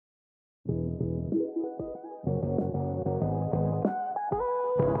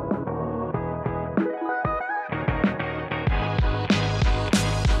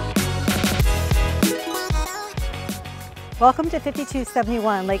Welcome to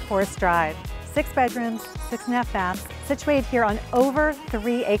 5271 Lake Forrest Drive. 6 bedrooms, 6.5 baths, situated here on over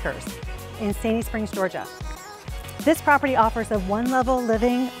 3 acres in Sandy Springs, Georgia. This property offers a one-level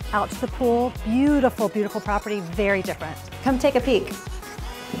living out to the pool. Beautiful, beautiful property, very different. Come take a peek.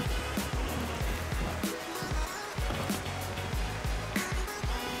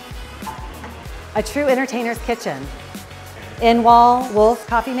 A true entertainer's kitchen. In-wall Wolf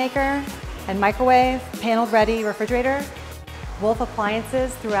coffee maker and microwave, paneled ready refrigerator. Wolf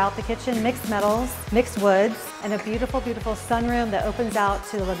appliances throughout the kitchen, mixed metals, mixed woods, and a beautiful, beautiful sunroom that opens out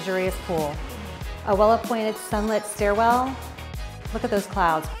to the luxurious pool. A well-appointed sunlit stairwell. Look at those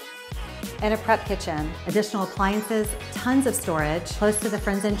clouds. And a prep kitchen. Additional appliances, tons of storage, close to the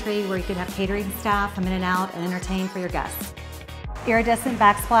friends entry where you can have catering staff come in and out and entertain for your guests. Iridescent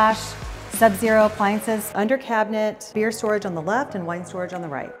backsplash, sub-zero appliances, under cabinet, beer storage on the left and wine storage on the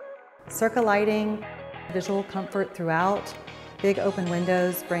right. Circa lighting, visual comfort throughout. Big open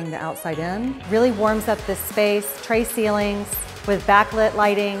windows bring the outside in. Really warms up this space, tray ceilings with backlit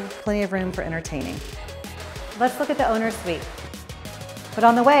lighting, plenty of room for entertaining. Let's look at the owner's suite. But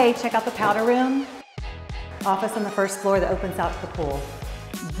on the way, check out the powder room, office on the first floor that opens out to the pool.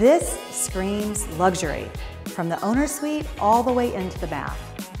 This screams luxury, from the owner's suite all the way into the bath.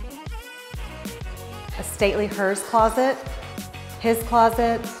 A stately hers closet, his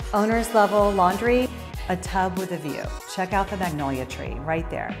closet, owner's level laundry, a tub with a view. Check out the magnolia tree right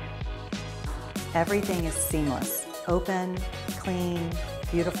there. Everything is seamless, open, clean,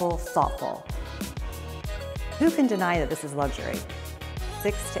 beautiful, thoughtful. Who can deny that this is luxury?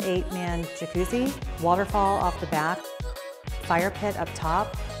 6 to 8 man jacuzzi, waterfall off the back, fire pit up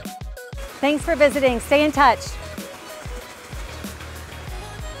top. Thanks for visiting. Stay in touch.